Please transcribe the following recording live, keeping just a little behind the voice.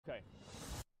Okay.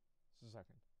 Just a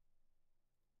second.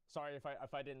 Sorry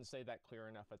if I didn't say that clear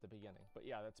enough at the beginning, but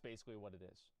yeah, that's basically what it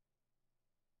is.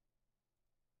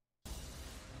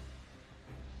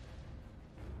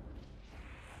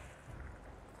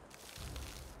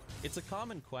 It's a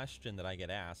common question that I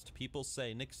get asked. People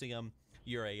say, Nixxiom,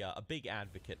 you're a big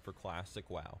advocate for Classic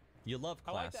WoW. You love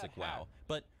Classic WoW,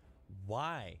 but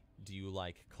why do you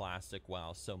like Classic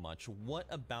WoW so much? What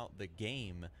about the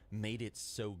game made it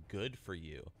so good for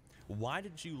you? Why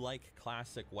did you like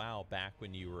Classic WoW back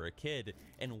when you were a kid,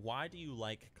 and why do you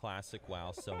like Classic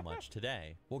WoW so much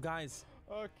today? Well, guys,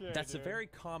 that's a very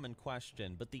common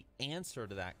question, but the answer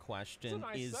to that question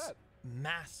is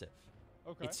massive.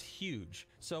 Okay. It's huge.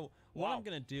 So what I'm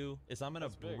going to do is I'm going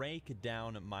to break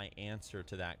down my answer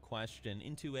to that question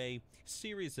into a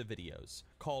series of videos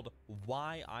called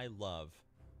Why I Love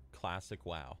Classic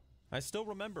WoW. I still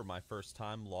remember my first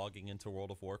time logging into World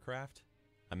of Warcraft.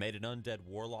 I made an undead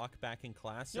warlock back in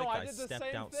Classic. I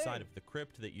stepped outside of the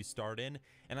crypt that you start in,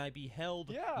 and I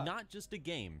beheld not just a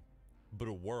game, but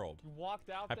a world. You walked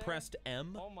out there? I pressed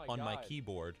M on my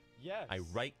keyboard. Yes. I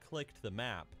right-clicked the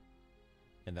map.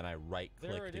 And then I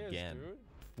right-clicked again. Dude.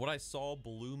 What I saw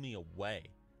blew me away.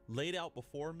 Laid out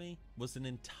before me was an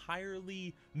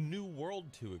entirely new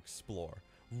world to explore,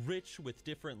 rich with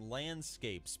different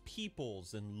landscapes,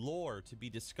 peoples, and lore to be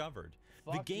discovered.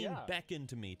 The game beckoned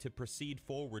to me to proceed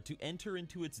forward, to enter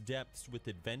into its depths with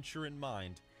adventure in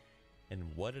mind,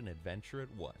 and what an adventure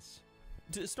it was.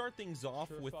 To start things off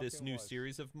with this new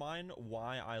series of mine,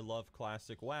 Why I Love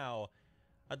Classic WoW,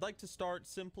 I'd like to start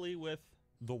simply with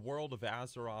the world of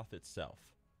Azeroth itself.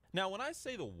 Now, when I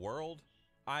say the world,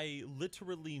 I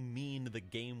literally mean the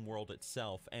game world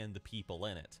itself and the people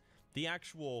in it. The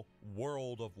actual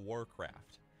world of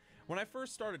Warcraft. When I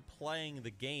first started playing the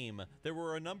game, there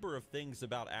were a number of things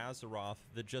about Azeroth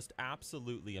that just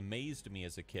absolutely amazed me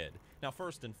as a kid. Now,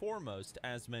 first and foremost,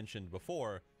 as mentioned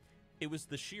before, it was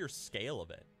the sheer scale of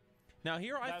it. Now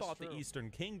here I thought the Eastern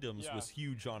Kingdoms was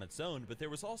huge on its own, but there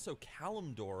was also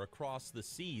Kalimdor across the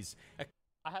seas.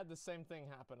 I had the same thing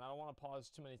happen. I don't want to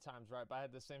pause too many times, right? But I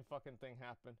had the same fucking thing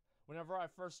happen. Whenever I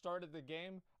first started the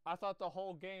game, I thought the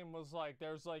whole game was like,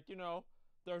 there's like, you know,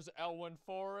 there's Elwyn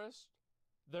Forest,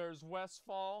 there's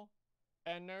Westfall,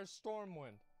 and there's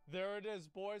Stormwind. There it is,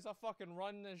 boys. I fucking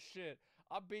run this shit.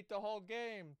 I beat the whole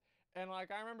game. And like,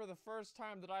 I remember the first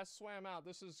time that I swam out,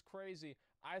 this is crazy.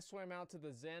 I swam out to the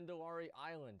Zandalari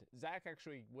Island. Zach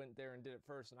actually went there and did it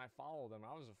first, and I followed him.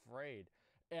 I was afraid.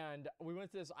 And we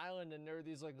went to this island, and there were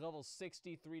these like level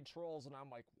 63 trolls, and I'm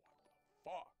like, what the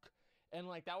fuck? And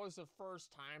like, that was the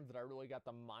first time that I really got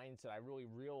the mindset. I really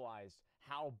realized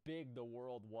how big the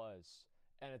world was.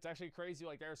 And it's actually crazy.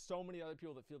 Like, there are so many other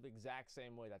people that feel the exact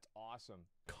same way. That's awesome.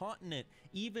 Continent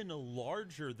even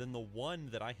larger than the one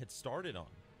that I had started on.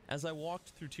 As I walked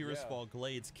through Tirisfal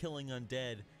Glades, killing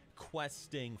undead,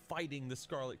 questing, fighting the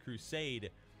Scarlet Crusade,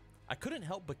 I couldn't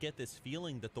help but get this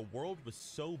feeling that the world was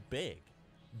so big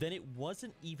that it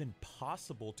wasn't even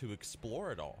possible to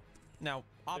explore it all. Now,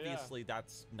 obviously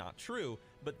that's not true,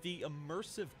 but the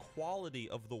immersive quality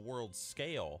of the world's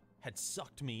scale had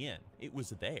sucked me in. It was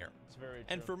there. It's very true.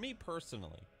 And for me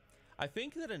personally, I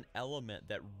think that an element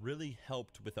that really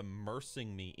helped with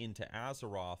immersing me into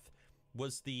Azeroth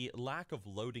was the lack of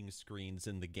loading screens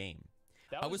in the game.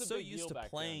 I was so used to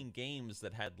playing games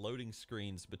that had loading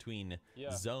screens between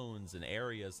zones and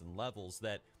areas and levels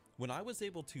that when I was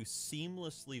able to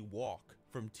seamlessly walk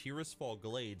from Tirisfal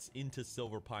Glades into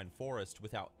Silverpine Forest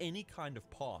without any kind of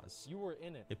pause, you were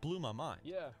in it. It blew my mind.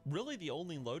 Yeah. Really, the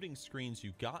only loading screens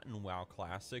you got in WoW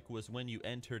Classic was when you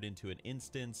entered into an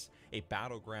instance, a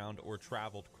battleground, or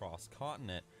traveled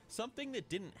cross-continent, something that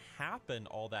didn't happen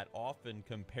all that often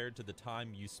compared to the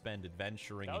time you spend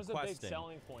adventuring and questing. That was a big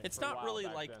selling point. It's not really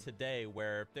like today,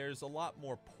 where there's a lot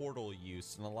more portal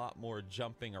use and a lot more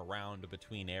jumping around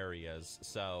between areas.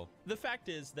 So the fact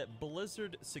is that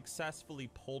Blizzard successfully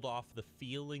pulled off the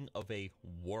feeling of a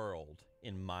world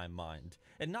in my mind,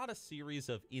 and not a series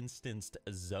of instanced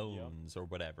zones or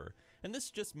whatever. And this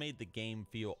just made the game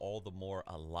feel all the more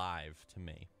alive to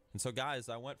me. And so guys,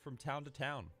 I went from town to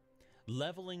town,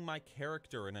 leveling my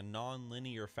character in a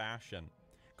non-linear fashion,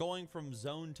 going from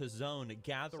zone to zone,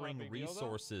 gathering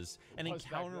resources, and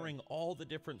encountering all the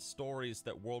different stories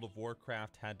that World of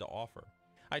Warcraft had to offer.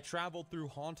 I traveled through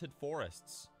haunted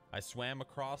forests, I swam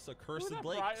across accursed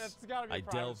lakes, I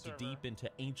delved deep into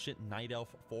ancient night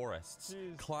elf forests,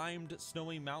 climbed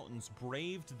snowy mountains,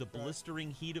 braved the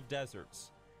blistering heat of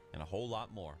deserts, and a whole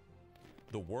lot more.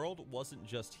 The world wasn't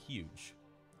just huge,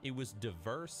 it was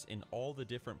diverse in all the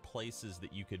different places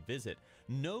that you could visit.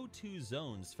 No two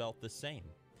zones felt the same.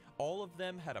 All of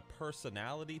them had a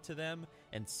personality to them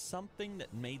and something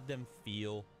that made them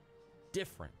feel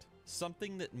different,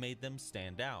 something that made them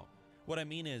stand out. What I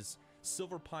mean is,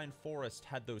 Silverpine Forest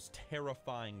had those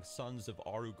terrifying sons of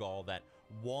Arugal that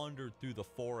wandered through the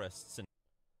forests and...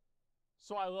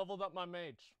 So I leveled up my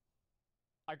mage.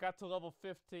 I got to level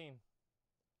 15.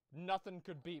 Nothing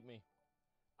could beat me.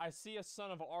 I see a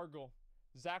son of Argal.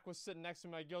 Zach was sitting next to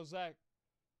me like, yo, Zach,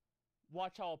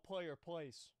 watch how a player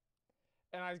plays.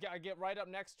 And I get right up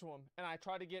next to him, and I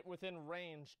try to get within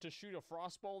range to shoot a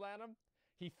frostbolt at him.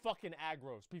 He fucking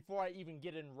aggroes before I even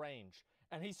get in range.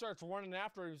 And he starts running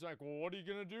after him. He's like, well, what are you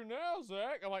going to do now,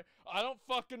 Zach? I'm like, I don't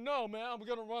fucking know, man. I'm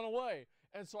going to run away.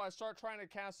 And so I start trying to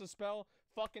cast a spell.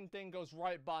 Fucking thing goes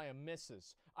right by him,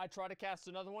 misses. I try to cast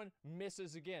another one,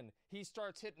 misses again. He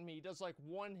starts hitting me. He does like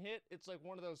one hit. It's like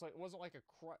one of those, like, it wasn't like it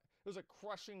was a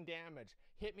crushing damage.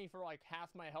 Hit me for like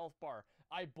half my health bar.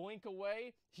 I blink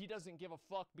away. He doesn't give a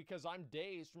fuck because I'm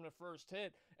dazed from the first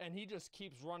hit. And he just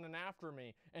keeps running after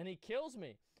me. And he kills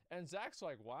me. And Zach's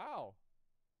like, wow.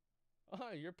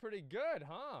 Oh, you're pretty good,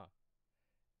 huh?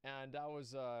 And I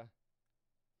was, there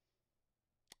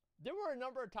were a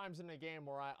number of times in the game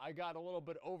where I got a little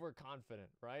bit overconfident,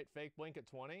 right? Fake blink at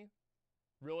 20.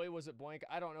 Really, was it blink?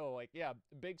 I don't know. Like, yeah,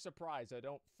 big surprise. I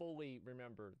don't fully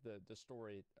remember the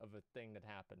story of a thing that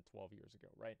happened 12 years ago,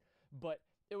 right? But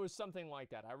it was something like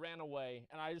that. I ran away,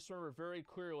 and I just remember very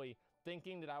clearly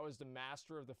thinking that I was the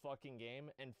master of the fucking game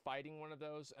and fighting one of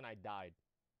those, and I died.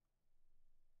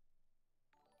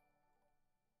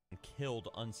 Killed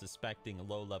unsuspecting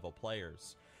low-level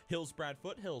players. Hillsbrad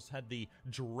Foothills had the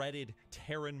dreaded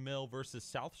Terran Mill versus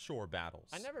South Shore battles.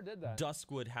 I never did that.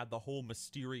 Duskwood had the whole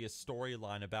mysterious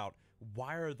storyline about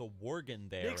why are the Worgen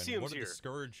there Nixxiom's and what are here. the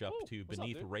Scourge up to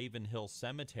beneath Ravenhill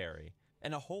Cemetery,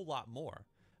 and a whole lot more.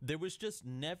 There was just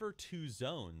never two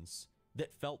zones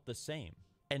that felt the same,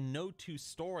 and no two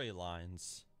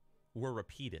storylines were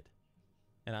repeated,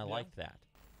 and I liked that.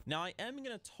 Now, I am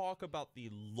going to talk about the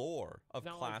lore of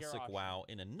Classic WoW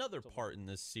in another part in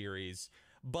this series,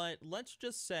 but let's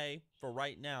just say, for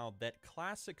right now, that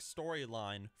Classic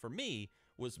storyline, for me,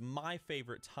 was my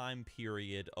favorite time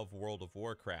period of World of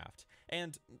Warcraft,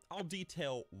 and I'll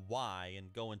detail why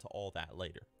and go into all that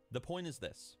later. The point is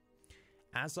this.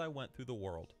 As I went through the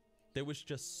world, there was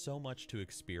just so much to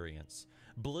experience.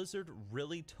 Blizzard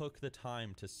really took the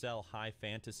time to sell high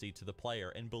fantasy to the player,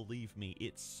 and believe me,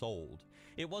 it sold.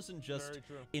 It wasn't just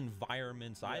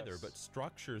environments either, but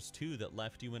structures too that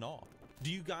left you in awe.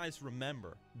 Do you guys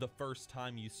remember the first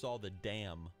time you saw the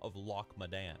dam of Loch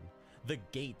Madan? The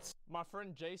gates. My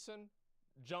friend Jason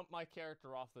jumped my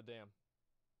character off the dam.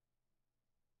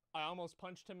 I almost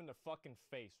punched him in the fucking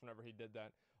face whenever he did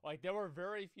that. Like, there were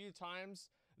very few times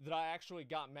that I actually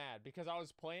got mad because I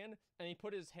was playing and he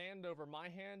put his hand over my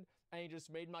hand and he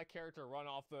just made my character run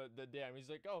off the dam. He's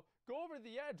like, oh, go over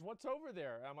the edge. What's over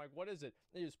there? And I'm like, what is it?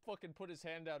 And he just fucking put his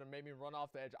hand out and made me run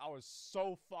off the edge. I was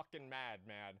so fucking mad,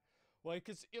 man. Like,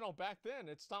 because, you know, back then,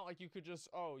 it's not like you could just,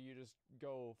 oh, you just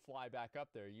go fly back up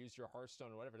there, use your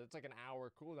Hearthstone or whatever. That's like an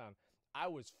hour cooldown. I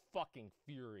was fucking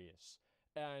furious.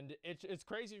 And it's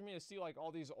crazy for me to see, like,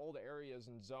 all these old areas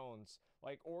and zones,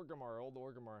 like Orgrimmar, old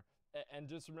Orgrimmar, and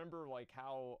just remember, like,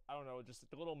 how, I don't know, just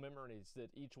the little memories that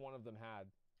each one of them had.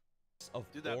 Of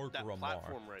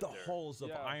Orgrimmar, the halls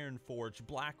of Ironforge,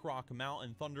 Blackrock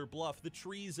Mountain, Thunder Bluff, the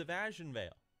trees of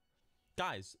Ashenvale.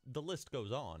 Guys, the list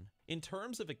goes on. In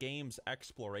terms of a game's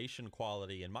exploration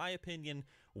quality, in my opinion,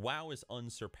 WoW is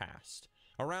unsurpassed.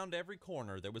 Around every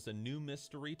corner, there was a new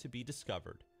mystery to be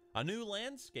discovered, a new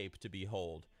landscape to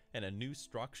behold, and a new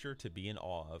structure to be in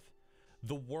awe of.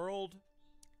 The world,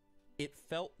 it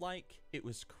felt like it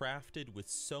was crafted with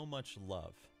so much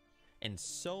love and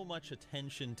so much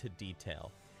attention to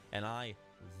detail, and I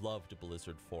loved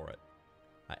Blizzard for it.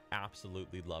 I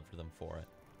absolutely loved them for it.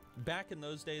 Back in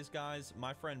those days, guys,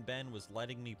 my friend Ben was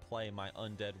letting me play my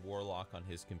Undead Warlock on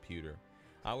his computer.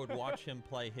 I would watch him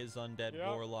play his Undead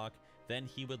Warlock, then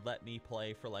he would let me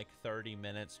play for like 30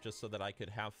 minutes just so that I could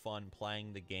have fun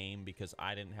playing the game because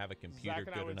I didn't have a computer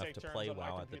good enough to play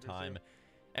WoW at the time.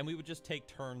 And we would just take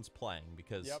turns playing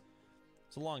because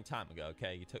it's a long time ago,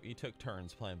 okay? You took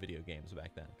turns playing video games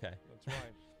back then, okay? That's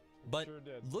right. But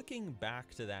looking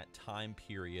back to that time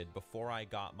period before I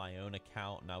got my own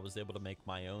account and I was able to make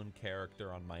my own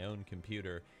character on my own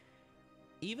computer,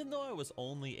 even though I was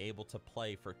only able to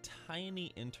play for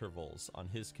tiny intervals on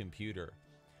his computer,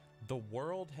 the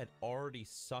world had already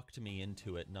sucked me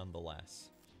into it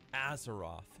nonetheless.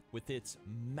 Azeroth, with its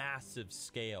massive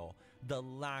scale, the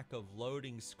lack of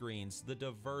loading screens, the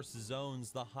diverse zones,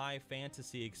 the high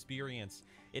fantasy experience,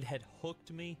 it had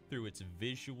hooked me through its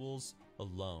visuals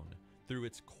alone, through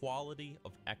its quality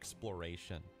of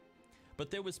exploration.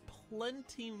 But there was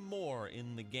plenty more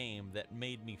in the game that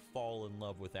made me fall in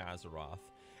love with Azeroth,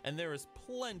 and there is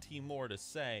plenty more to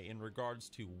say in regards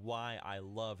to why I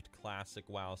loved Classic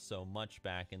WoW so much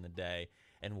back in the day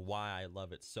and why I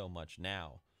love it so much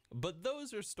now. But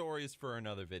those are stories for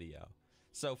another video.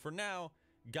 So for now,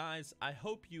 guys, I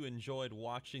hope you enjoyed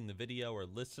watching the video or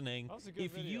listening. That was a good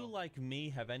If video. you, like me,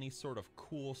 have any sort of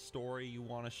cool story you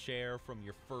want to share from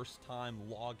your first time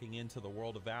logging into the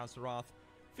world of Azeroth,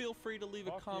 feel free to leave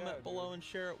a comment below dude. and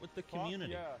share it with the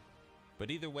community. Yeah. But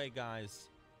either way,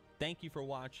 guys, thank you for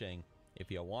watching.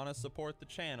 If you want to support the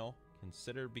channel,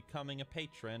 consider becoming a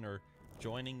patron or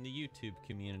joining the YouTube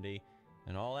community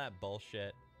and all that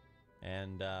bullshit.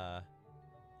 And I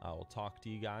will talk to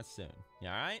you guys soon. You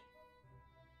all right?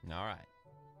 All right.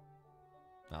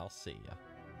 I'll see ya.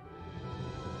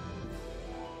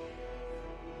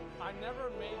 I never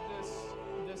made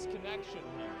this connection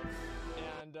here,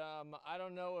 and I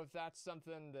don't know if that's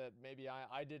something that maybe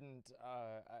I didn't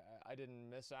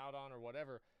miss out on or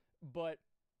whatever, but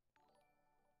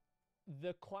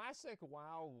the classic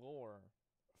WoW lore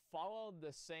followed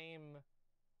the same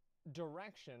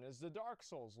direction as the Dark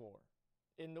Souls lore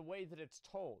in the way that it's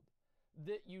told,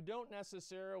 that you don't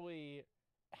necessarily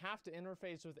have to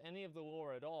interface with any of the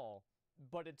lore at all,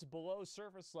 but it's below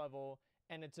surface level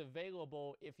and it's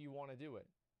available if you want to do it.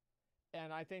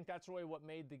 And I think that's really what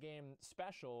made the game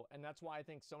special, and that's why I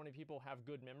think so many people have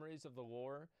good memories of the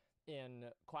lore in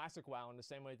Classic WoW in the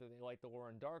same way that they like the lore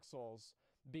in Dark Souls,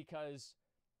 because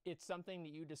it's something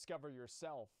that you discover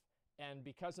yourself, and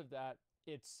because of that,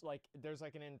 it's like there's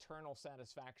like an internal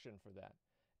satisfaction for that.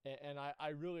 And I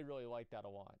really, really like that a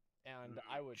lot. And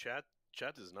I would... Chat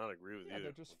does not agree with you. Yeah,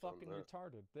 they're just fucking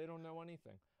retarded. They don't know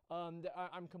anything.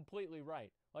 I'm completely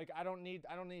right. Like, I don't need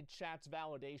chat's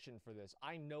validation for this.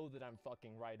 I know that I'm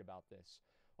fucking right about this.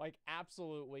 Like,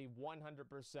 absolutely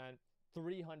 100%,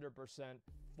 300%,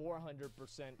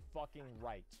 400% fucking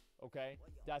right. Okay?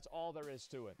 That's all there is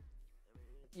to it.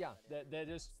 Yeah, they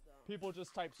just... People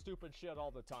just type stupid shit all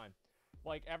the time.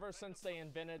 Like, ever since they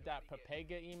invented that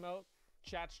Pepega emote,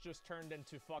 chat's just turned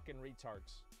into fucking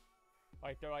retards.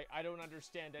 Like, they're like, I don't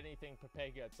understand anything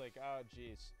Pepega. It's like, oh,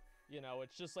 jeez. You know,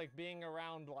 it's just like being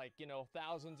around, like, you know,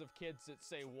 thousands of kids that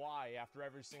say why after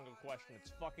every single question.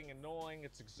 It's fucking annoying.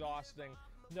 It's exhausting.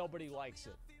 Nobody likes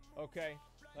it. Okay?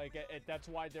 Like, that's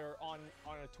why they're on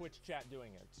a Twitch chat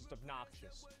doing it. It's just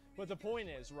obnoxious. But the point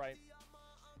is, right,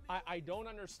 I don't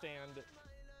understand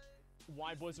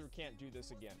why Blizzard can't do this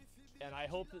again. And I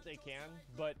hope that they can.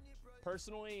 But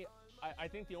personally, I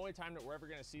think the only time that we're ever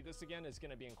going to see this again is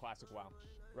going to be in Classic WoW,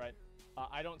 right?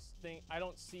 I don't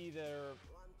see the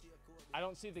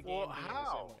game being the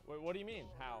same way. What do you mean?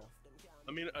 How?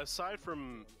 I mean, aside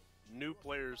from new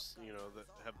players, you know, that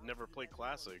have never played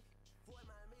Classic,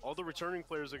 all the returning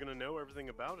players are going to know everything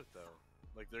about it, though.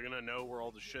 Like, they're going to know where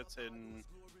all the shit's hidden,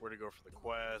 where to go for the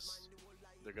quest.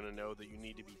 They're going to know that you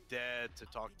need to be dead to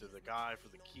talk to the guy for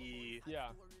the key. Yeah.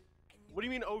 What do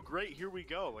you mean, oh great, here we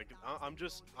go? Like,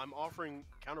 I'm offering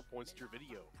counterpoints to your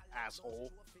video,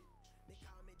 asshole.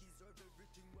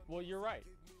 Well, you're right.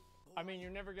 I mean,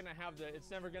 you're never gonna have it's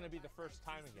never gonna be the first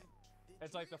time again.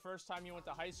 It's like the first time you went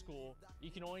to high school,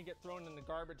 you can only get thrown in the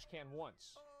garbage can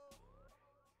once.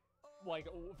 Like,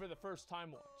 for the first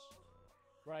time once.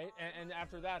 Right? And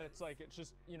after that, it's like, it's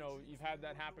just, you know, you've had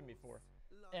that happen before.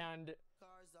 And,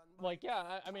 like,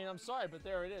 yeah, I mean, I'm sorry, but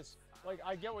there it is. Like,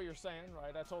 I get what you're saying,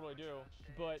 right? I totally do.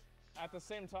 But at the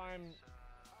same time,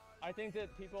 I think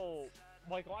that people,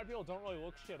 like, a lot of people don't really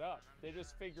look shit up. They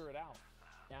just figure it out.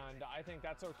 And I think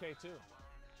that's okay, too.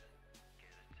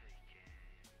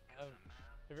 Have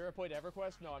you ever played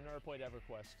EverQuest? No, I've never played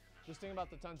EverQuest. Just think about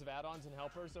the tons of add-ons and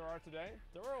helpers there are today.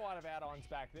 There were a lot of add-ons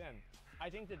back then. I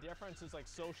think the difference is, like,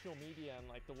 social media and,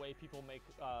 like, the way people make,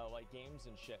 like, games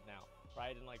and shit now,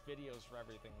 right? And, like, videos for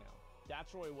everything now.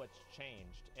 That's really what's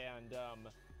changed. And,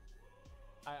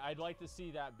 I'd like to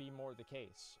see that be more the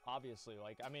case, obviously.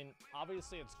 Like, I mean,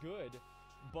 obviously it's good,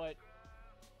 but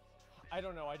I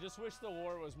don't know. I just wish the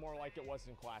lore was more like it was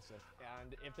in Classic.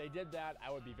 And if they did that,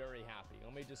 I would be very happy.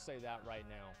 Let me just say that right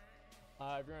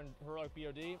now. If you're in Heroic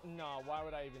BOD, no, why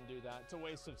would I even do that? It's a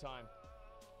waste of time.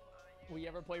 We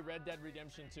ever play Red Dead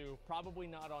Redemption 2? Probably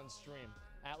not on stream.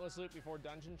 Atlas Loot before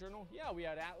Dungeon Journal? Yeah, we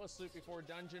had Atlas Loot before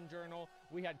Dungeon Journal.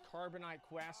 We had Carbonite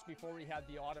Quest before we had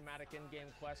the automatic in-game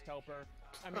quest helper.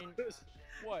 I mean,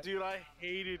 what? Dude, I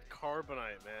hated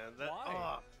Carbonite, man.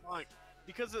 Why? Like,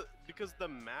 because the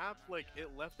map, like,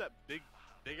 it left that big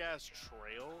ass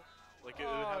trail. Like, it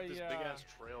would have this big ass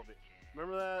trail.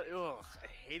 Remember that? Ugh, I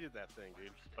hated that thing,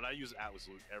 dude. But I use Atlas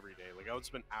loot every day. Like, I would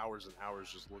spend hours and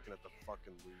hours just looking at the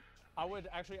fucking loot. I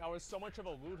was so much of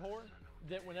a loot whore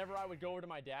that whenever I would go over to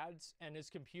my dad's and his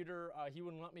computer, he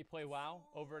wouldn't let me play WoW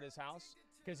over at his house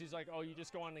because he's like, oh, you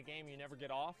just go on the game, you never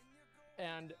get off.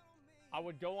 And I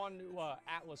would go on to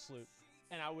Atlas loot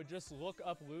and I would just look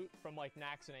up loot from like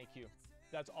Nax and AQ.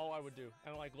 That's all I would do.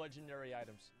 And like legendary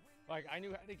items. Like I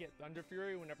knew how to get Thunder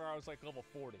Fury whenever I was like level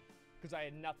 40 because I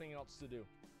had nothing else to do.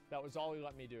 That was all he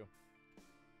let me do.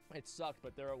 It sucked,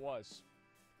 but there it was.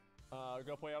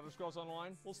 Go play Elder Scrolls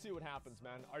Online? We'll see what happens,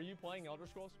 man. Are you playing Elder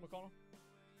Scrolls, McConnell?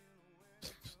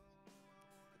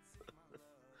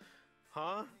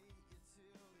 Huh?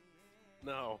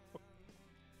 No.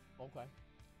 Okay.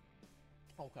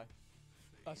 Okay.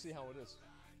 I see how it is.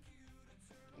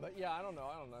 But yeah, I don't know.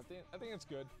 I think it's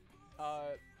good.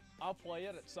 I'll play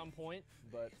it at some point,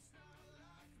 but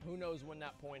who knows when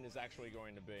that point is actually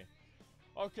going to be.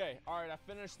 Okay, alright, I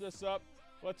finished this up.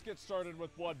 Let's get started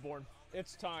with Bloodborne.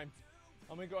 It's time.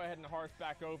 I'm gonna go ahead and hearth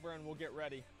back over and we'll get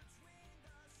ready.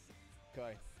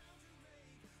 Okay.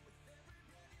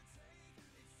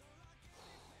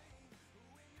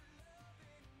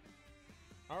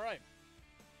 Alright.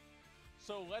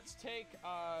 So let's take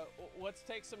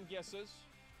some guesses.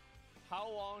 How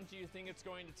long do you think it's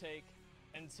going to take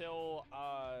until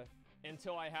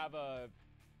I have a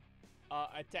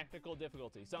technical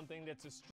difficulty? Something that's